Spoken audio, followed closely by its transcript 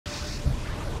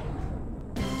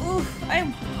Oof,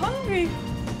 I'm hungry.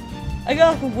 I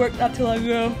got off of work not too long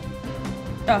ago.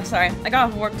 Oh, sorry. I got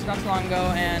off of work not too long ago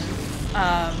and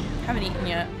haven't eaten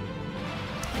yet.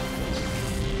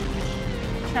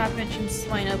 Trapinch and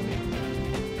swine up.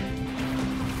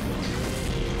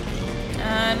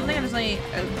 I don't think there's any.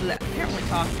 I can't really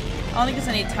talk. I don't think there's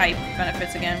any type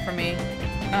benefits again for me.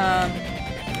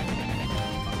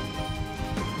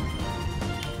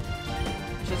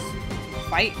 Just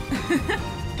fight.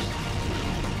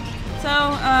 So,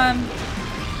 I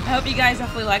hope you guys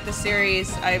definitely like the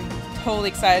series. I'm totally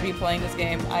excited to be playing this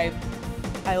game. I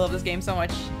love this game so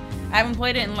much. I haven't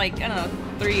played it in like, I don't know,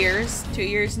 3 years, 2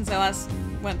 years since I last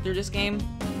went through this game.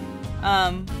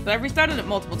 But I've restarted it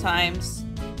multiple times.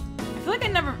 I feel like I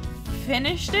never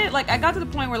finished it. Like, I got to the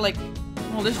point where like,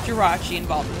 well, there's Jirachi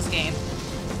involved in this game.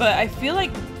 But I feel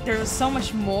like there was so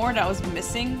much more that was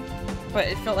missing. But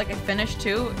it felt like I finished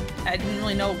too. I didn't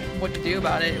really know what to do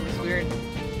about it. It was weird.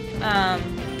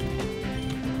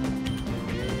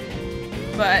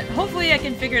 But hopefully I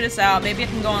can figure this out. Maybe I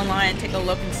can go online and take a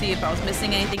look and see if I was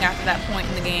missing anything after that point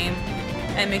in the game.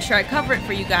 And make sure I cover it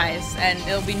for you guys. And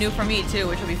it'll be new for me too,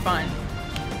 which will be fun.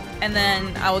 And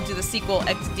then I will do the sequel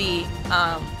XD.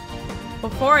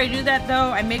 Before I do that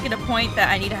though, I make it a point that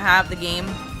I need to have the game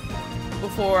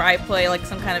before I play like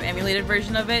some kind of emulated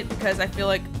version of it. Because I feel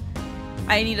like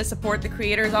I need to support the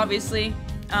creators, obviously.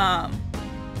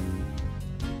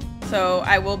 So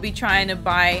I will be trying to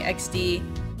buy XD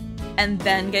and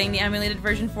then getting the emulated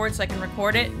version for it so I can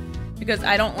record it, because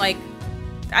I don't like,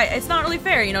 it's not really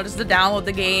fair, you know, just to download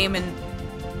the game, and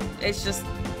it's just,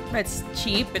 it's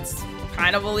cheap, it's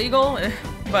kind of illegal,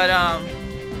 but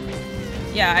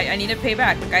yeah, I need to pay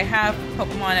back. Like, I have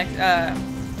Pokemon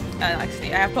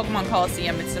XD, I have Pokemon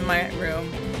Colosseum, it's in my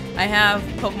room. I have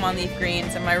Pokemon Leaf Green,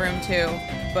 it's in my room too,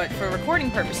 but for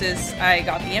recording purposes, I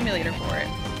got the emulator for it.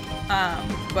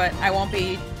 But I won't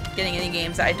be getting any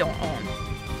games that I don't own.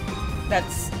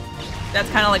 That's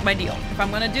kind of like my deal. If I'm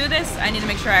gonna do this, I need to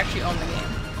make sure I actually own the game.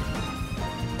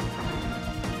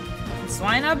 And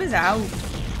Swinub is out.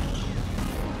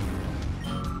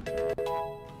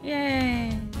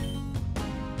 Yay!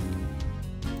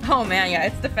 Oh man, yeah,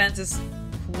 its defense is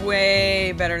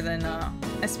way better than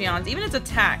Espeon's. Even its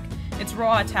attack, its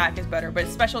raw attack is better, but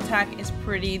its special attack is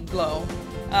pretty low.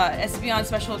 Espeon's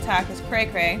special attack is Cray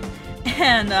Cray,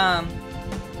 and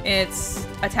its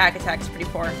attack is pretty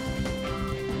poor.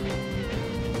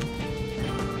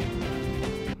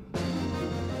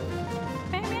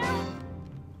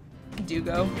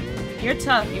 Dugo, you're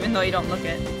tough even though you don't look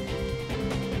it.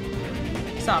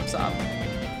 Sob. Okay.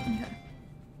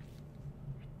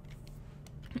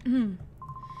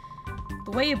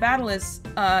 The way you battle is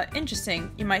interesting.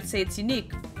 You might say it's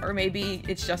unique, or maybe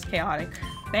it's just chaotic.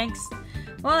 Thanks.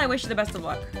 Well, I wish you the best of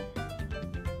luck.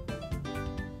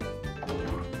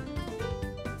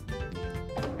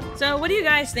 So, what do you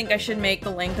guys think I should make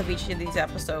the length of each of these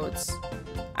episodes?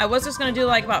 I was just gonna do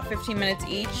like about 15 minutes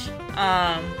each,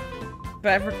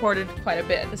 but I've recorded quite a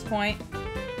bit at this point.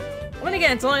 Well, then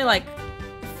again, it's only like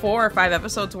 4 or 5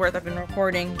 episodes worth I've been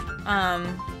recording.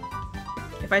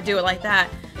 If I do it like that,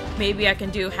 maybe I can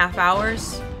do half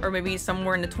hours, or maybe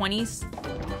somewhere in the 20s.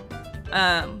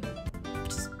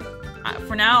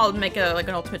 For now, I'll make like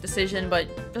an ultimate decision, but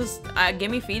just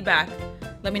give me feedback.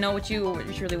 Let me know what you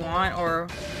really want, or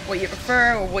what you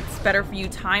prefer, or what's better for you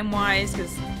time-wise,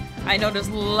 because I know there's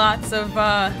lots of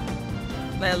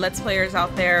Let's Players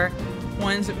out there,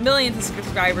 ones with millions of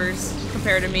subscribers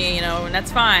compared to me, you know, and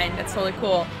that's fine, that's totally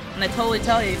cool. And I totally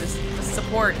tell you to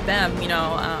support them, you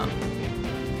know,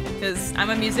 because I'm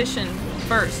a musician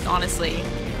first, honestly.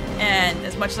 And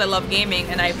as much as I love gaming,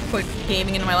 and I put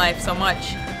gaming into my life so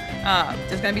much,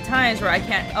 there's gonna be times where I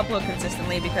can't upload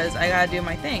consistently because I gotta do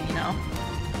my thing, you know?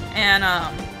 And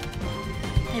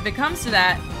if it comes to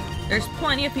that, there's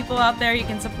plenty of people out there you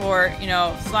can support, you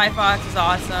know. Sly Fox is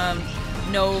awesome,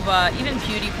 Nova, even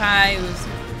PewDiePie,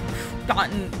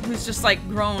 who's just like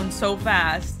grown so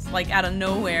fast, like out of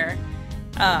nowhere.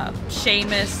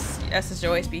 Seamus,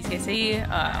 SSJOSBCC,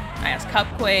 I asked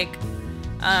Cupquake.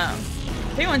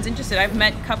 If anyone's interested, I've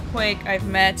met Cupquake, I've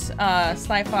met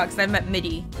Sly Fox, I've met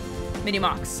Midi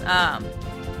Mox.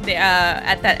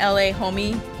 At that LA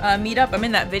homie meetup, I'm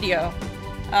in that video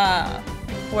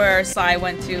where Sly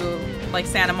went to like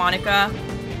Santa Monica.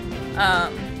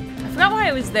 I forgot why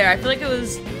I was there. I feel like it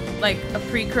was like a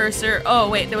precursor. Oh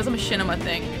wait, there was a Machinima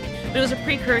thing, but it was a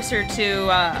precursor to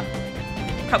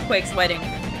Cupquake's wedding.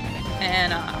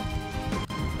 And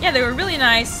yeah, they were really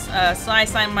nice. Sly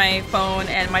signed my phone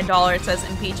and my dollar. It says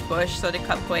Impeach Bush, so did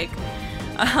Cupquake.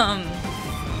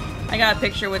 I got a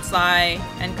picture with Sly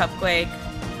and Cupquake.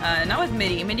 Not with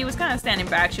Mindy. Mindy was kind of standing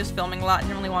back. She was filming a lot.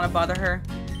 Didn't really want to bother her.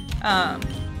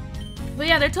 But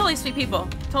yeah, they're totally sweet people.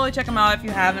 Totally check them out if you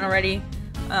haven't already.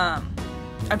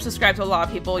 I'm subscribed to a lot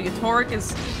of people. Eutoric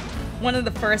is one of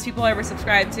the first people I ever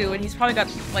subscribed to, and he's probably got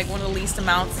like one of the least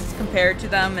amounts compared to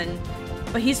them.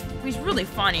 But he's really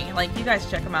funny. Like, you guys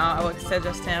check him out. I would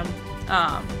suggest him.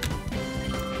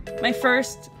 My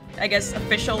first, I guess,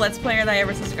 official Let's Player that I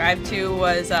ever subscribed to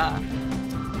was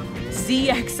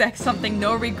ZXX something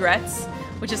No Regrets,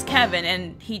 which is Kevin,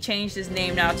 and he changed his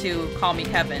name now to Call Me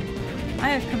Kevin.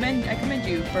 I commend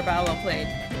you for Battle Well Played.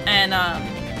 And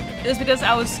it was because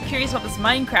I was curious about this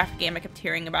Minecraft game I kept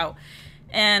hearing about.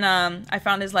 And I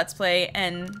found his Let's Play,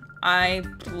 and I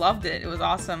loved it. It was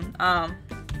awesome.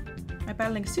 My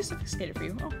battling is too sophisticated for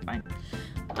you. Oh, fine.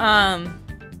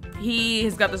 He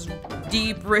has got this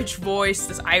deep, rich voice,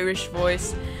 this Irish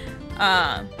voice.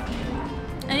 And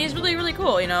he's really, really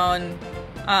cool, you know, and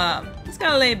he's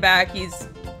kind of laid back. He's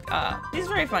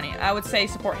very funny. I would say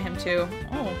support him too.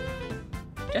 Oh,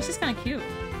 Jesse's kind of cute.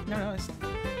 Never noticed.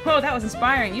 Oh, that was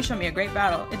inspiring. You showed me a great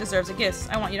battle. It deserves a kiss.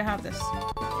 I want you to have this.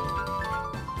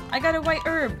 I got a white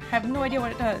herb. Have no idea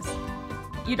what it does.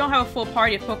 You don't have a full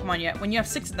party of Pokemon yet. When you have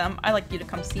 6 of them, I'd like you to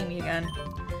come see me again.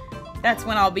 That's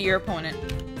when I'll be your opponent.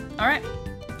 Alright.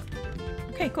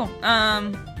 Okay, cool.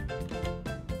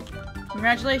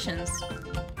 Congratulations.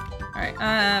 Alright,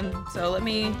 so let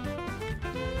me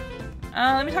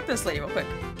talk to this lady real quick.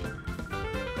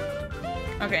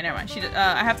 Okay, never mind.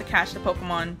 I have to catch the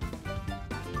Pokemon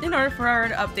in order for her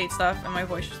to update stuff, and my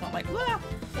voice just went like, blah.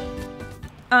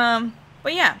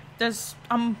 But yeah, there's,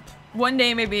 one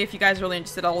day maybe if you guys are really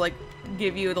interested, I'll like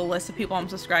give you the list of people I'm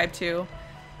subscribed to.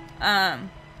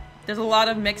 There's a lot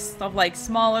of mix of like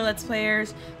smaller Let's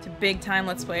Players to big time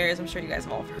Let's Players I'm sure you guys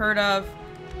have all heard of.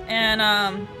 And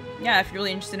yeah, if you're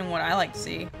really interested in what I like to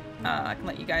see, I can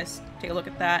let you guys take a look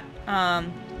at that.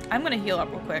 I'm gonna heal up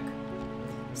real quick.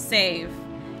 Save.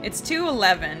 It's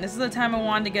 2:11. This is the time I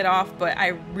wanted to get off, but I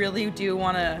really do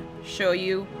want to show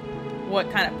you what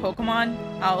kind of Pokemon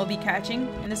I'll be catching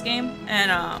in this game,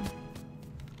 and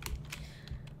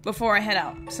before I head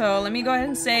out. So let me go ahead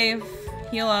and save,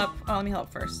 heal up. Oh, let me heal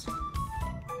up first.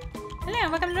 Hello,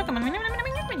 welcome to Pokemon.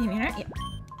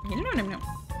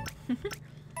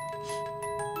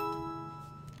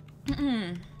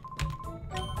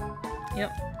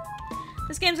 Yep.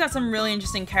 This game's got some really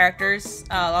interesting characters.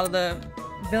 A lot of the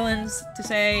villains, to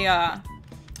say,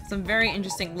 some very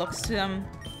interesting looks to them.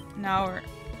 Now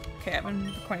okay, I've been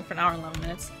recording for an hour and 11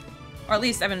 minutes. Or at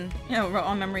least I've been, you know, wrote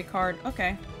on memory card.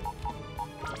 Okay.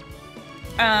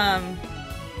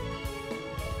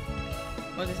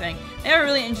 What was I saying? They have a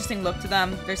really interesting look to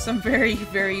them. There's some very,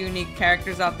 very unique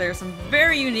characters out there. Some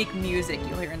very unique music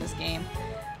you'll hear in this game.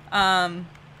 And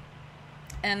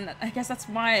I guess that's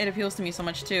why it appeals to me so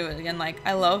much too. Again, like,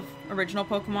 I love original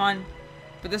Pokemon,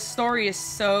 but this story is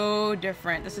so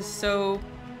different. This is so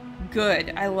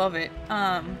good. I love it.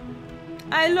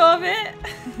 I love it!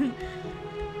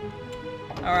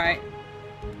 Alright.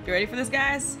 You ready for this,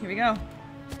 guys? Here we go.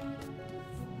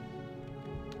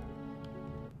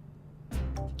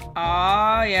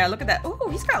 Oh, yeah, look at that. Oh,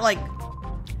 he's got like...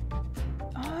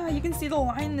 Oh, you can see the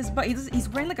line in his butt. He's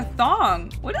wearing like a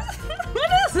thong. What is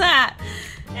what is that?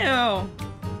 Ew.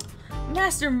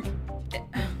 Master...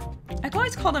 I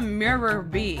always called him Miror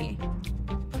B,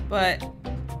 but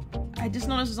I just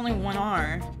noticed there's only one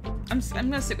R. I'm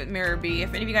gonna stick with Miror B.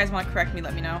 If any of you guys want to correct me,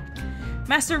 let me know.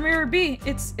 Master Miror B,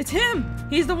 it's him.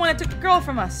 He's the one that took the girl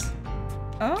from us.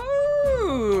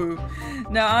 Oh,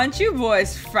 now aren't you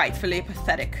boys frightfully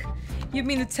pathetic? You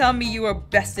mean to tell me you were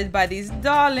bested by these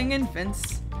darling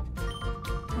infants?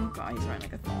 Oh god, he's wearing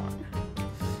like a thorn.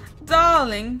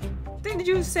 Darling, did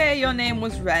you say your name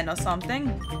was Ren or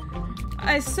something?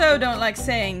 I so don't like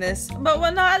saying this, but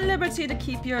we're not at liberty to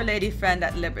keep your lady friend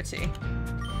at liberty.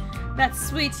 That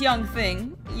sweet young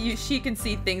thing, she can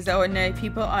see things that ordinary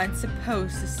people aren't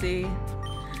supposed to see.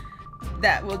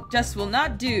 That will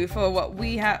not do for what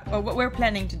we have, or what we're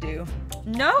planning to do.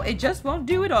 No, it just won't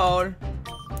do at all.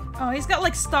 Oh, he's got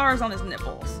like stars on his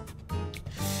nipples.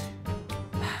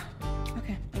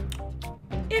 Okay.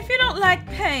 If you don't like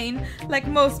pain, like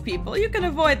most people, you can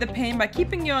avoid the pain by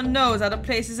keeping your nose out of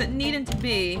places it needn't to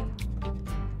be.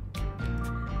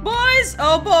 Boys,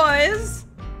 oh boys!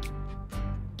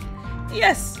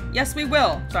 Yes, we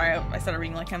will. Sorry, I started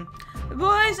reading like him.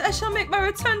 Boys, I shall make my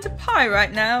return to Pi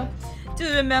right now. Do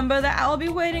remember that I'll be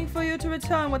waiting for you to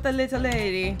return with the little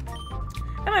lady.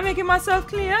 Am I making myself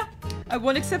clear? I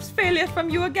won't accept failure from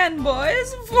you again,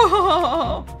 boys.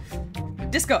 Whoa!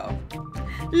 Disco.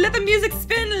 Let the music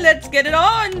spin, let's get it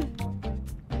on!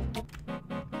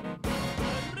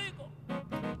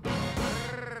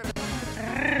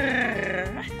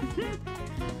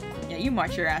 you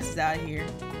march your asses out of here.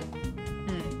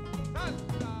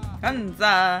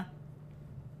 Kanza.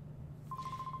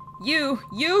 You!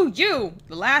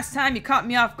 The last time you caught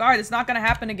me off guard, it's not gonna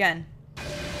happen again.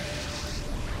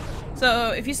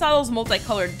 So, if you saw those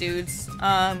multicolored dudes,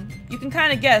 you can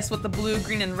kind of guess what the blue,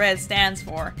 green, and red stands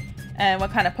for, and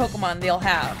what kind of Pokemon they'll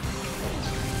have.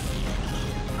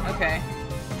 Okay.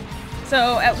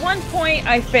 So, at one point,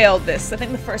 I failed this. I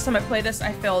think the first time I played this,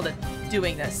 I failed at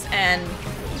doing this, and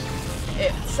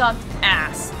it sucked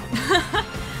ass.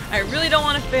 I really don't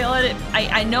want to fail at it.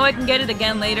 I know I can get it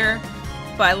again later,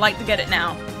 but I like to get it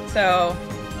now. So,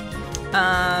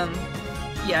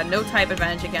 yeah, no type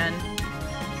advantage again.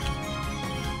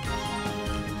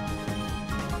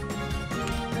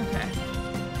 Okay.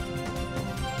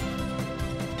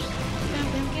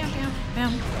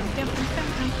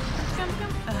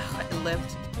 Ugh, it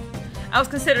lived. I was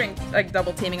considering, like,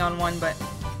 double teaming on one, but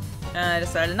I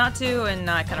decided not to, and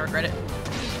I kind of regret it.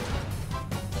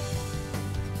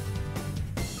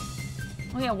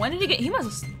 Oh yeah, when did he get- he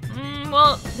must have-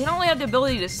 well, they don't really have the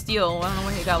ability to steal. I don't know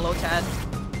when he got Lotad.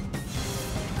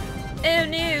 Oh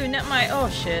no, not my- oh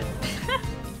shit.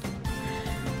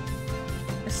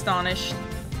 Astonished.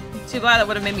 Too glad that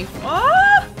would have made me-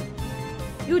 oh!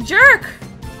 You jerk!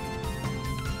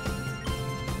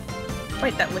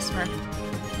 Fight that Whisper.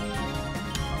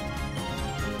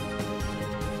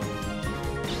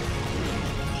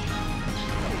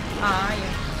 Ah,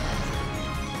 yeah.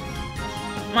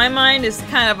 My mind is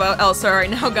kind of elsewhere right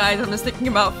now, guys. I'm just thinking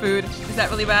about food. Is that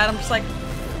really bad? I'm just like,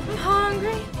 I'm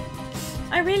hungry.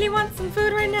 I really want some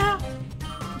food right now.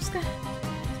 I'm just gonna...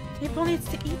 April needs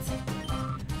to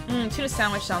eat. Tuna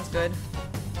sandwich sounds good.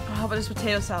 Oh, but there's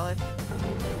potato salad.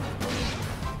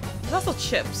 There's also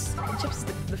chips. Chips is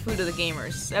the food of the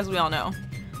gamers, as we all know.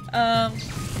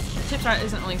 Chips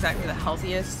isn't really exactly the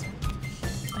healthiest.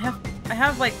 I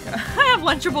have like, I have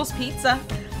Lunchables pizza.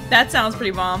 That sounds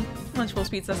pretty bomb. Lunchables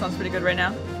pizza sounds pretty good right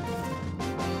now.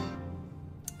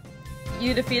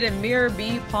 You defeated Miror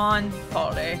B Pawn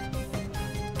Holiday.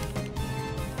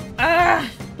 Ah!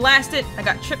 Blast it! I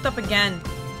got tripped up again.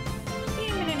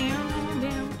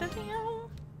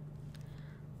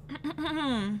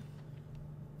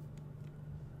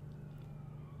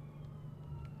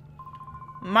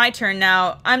 My turn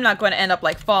now. I'm not going to end up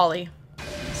like Folly.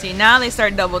 See, now they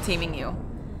start double teaming you.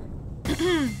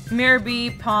 Miror B,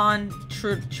 Pawn,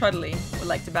 Trudley would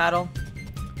like to battle.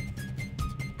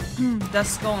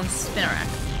 Duskull and Spinnerack.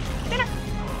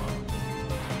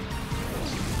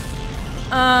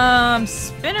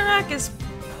 Spinnerack is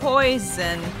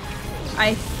poison.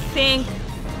 I think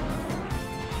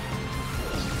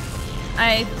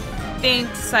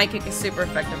Psychic is super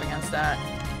effective against that.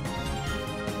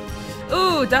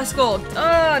 Ooh, Duskull.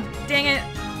 Oh, dang it.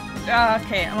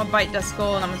 Okay, I'm gonna bite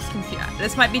Duskull and I'm just confused.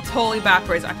 This might be totally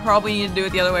backwards. I probably need to do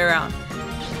it the other way around.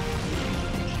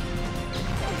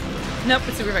 Nope,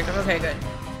 it's super effective. Okay, good.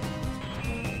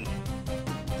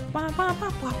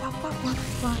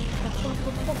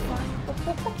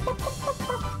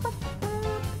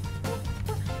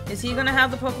 Is he gonna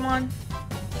have the Pokemon?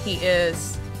 He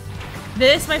is.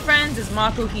 This, my friends, is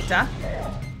Makuhita.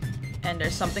 And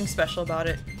there's something special about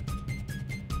it.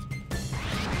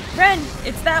 Ren!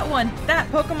 It's that one!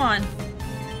 That Pokemon!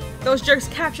 Those jerks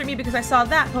captured me because I saw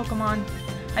that Pokemon.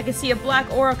 I could see a black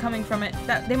aura coming from it.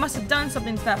 They must have done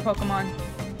something to that Pokemon.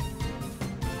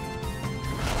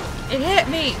 It hit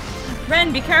me!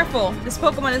 Ren, be careful! This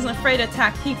Pokemon isn't afraid to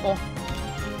attack people.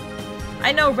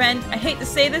 I know, Ren. I hate to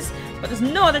say this, but there's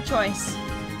no other choice.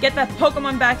 Get that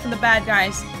Pokemon back from the bad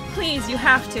guys. Please, you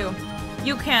have to.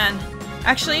 You can.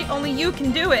 Actually, only you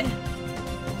can do it.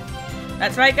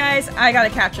 That's right, guys. I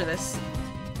gotta capture this.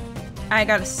 I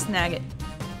gotta snag it.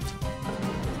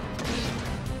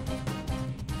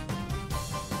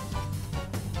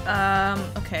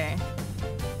 Okay.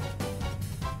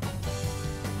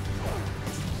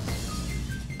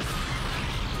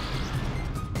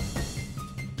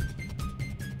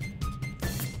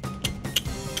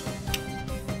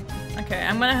 Okay,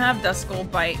 I'm gonna have Duskull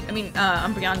bite.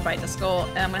 Umbreon bite Duskull,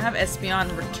 and I'm gonna have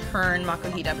Espeon return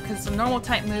Makuhita because it's a normal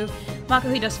type move.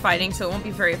 Makuhita's fighting, so it won't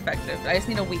be very effective. I just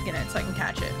need to weaken it so I can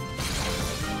catch it.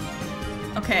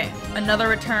 Okay, another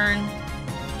return,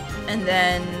 and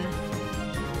then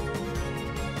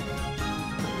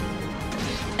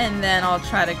I'll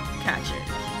try to catch it.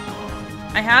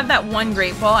 I have that one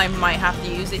Great Ball. I might have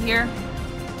to use it here.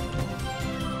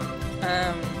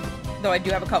 Though I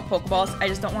do have a couple Pokeballs, I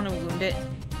just don't want to wound it.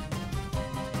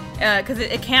 Because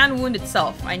it can wound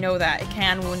itself. I know that. It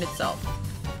can wound itself.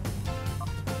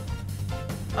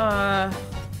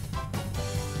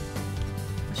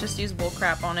 just use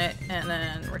bullcrap on it and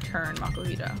then return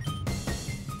Makuhita.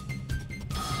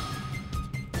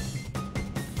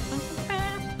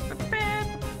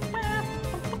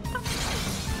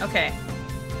 Okay.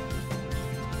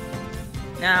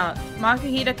 Now,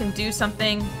 Makuhita can do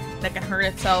something that can hurt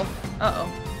itself.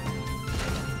 Uh-oh.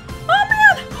 Oh,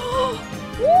 man!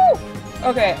 Woo!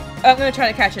 Okay, I'm gonna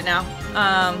try to catch it now.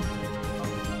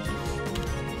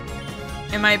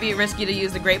 It might be risky to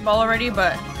use the Great Ball already,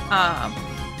 but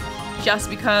just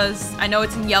because I know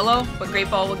it's in yellow, but Great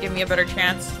Ball will give me a better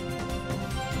chance.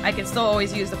 I can still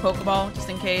always use the Pokeball, just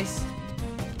in case.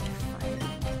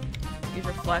 Use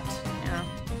Reflect, yeah.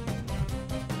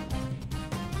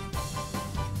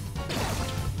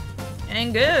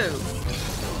 And go!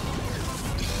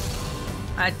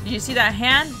 Did you see that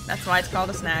hand? That's why it's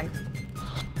called a snag.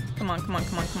 Come on, come on,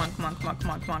 come on, come on, come on, come on, come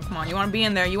on, come on, come on. You want to be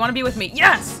in there. You want to be with me.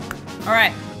 Yes!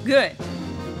 Alright, good.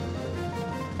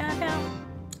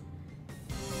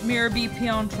 Miror B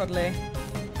Pion Trudley.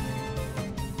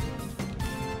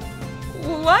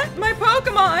 What? My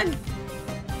Pokemon!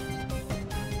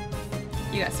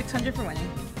 You got 600 for winning.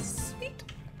 Sweet.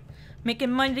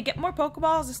 Making money to get more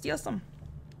Pokeballs to steal some.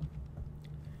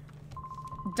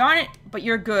 Darn it, but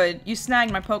you're good. You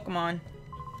snagged my Pokemon.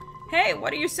 Hey,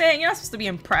 what are you saying? You're not supposed to be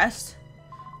impressed.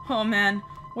 Oh man,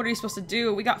 what are you supposed to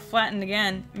do? We got flattened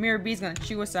again. Miror B's gonna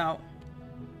chew us out.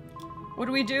 What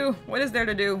do we do? What is there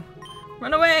to do?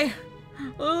 Run away!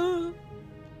 You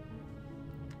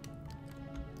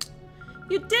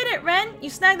did it, Ren! You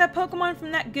snagged that Pokemon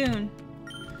from that goon.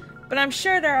 But I'm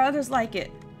sure there are others like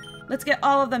it. Let's get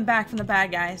all of them back from the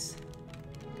bad guys.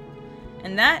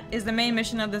 And that is the main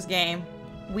mission of this game.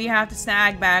 We have to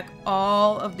snag back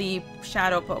all of the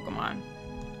shadow Pokemon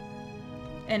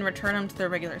and return them to their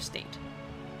regular state.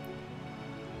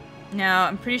 Now,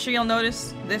 I'm pretty sure you'll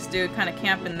notice this dude kind of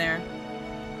camping there.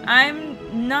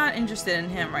 I'm not interested in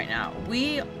him right now.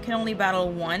 We can only battle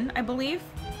one, I believe,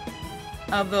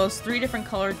 of those 3 different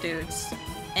colored dudes.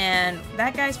 And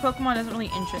that guy's Pokemon doesn't really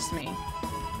interest me.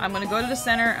 I'm going to go to the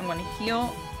center, I'm going to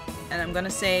heal, and I'm going to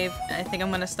save, and I think I'm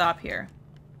going to stop here.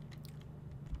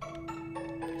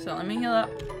 So let me heal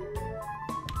up.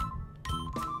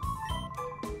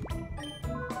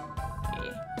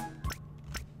 Okay.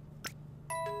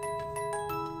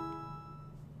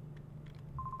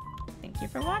 Thank you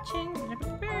for watching.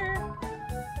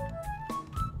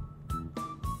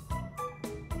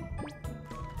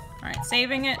 Alright,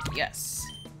 saving it. Yes.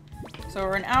 So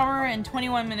we're an hour and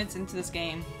 21 minutes into this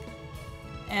game.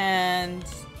 And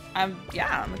I'm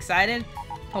excited.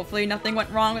 Hopefully nothing went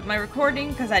wrong with my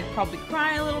recording, because I'd probably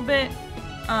cry a little bit.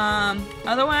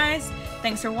 Otherwise,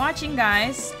 thanks for watching,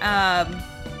 guys.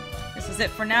 This is it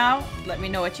for now. Let me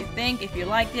know what you think. If you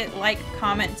liked it, like,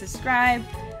 comment, and subscribe.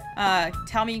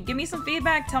 Give me some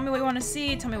feedback. Tell me what you want to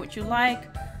see. Tell me what you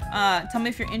like. Tell me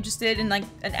if you're interested in like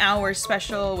an hour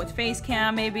special with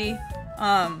Facecam, maybe.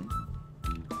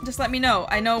 Just let me know.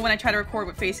 I know when I tried to record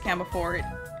with Facecam before,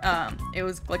 it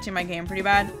was glitching my game pretty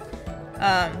bad.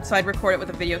 So I'd record it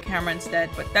with a video camera instead,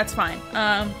 but that's fine.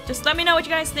 Just let me know what you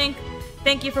guys think.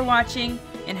 Thank you for watching,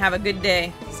 and have a good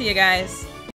day. See you guys.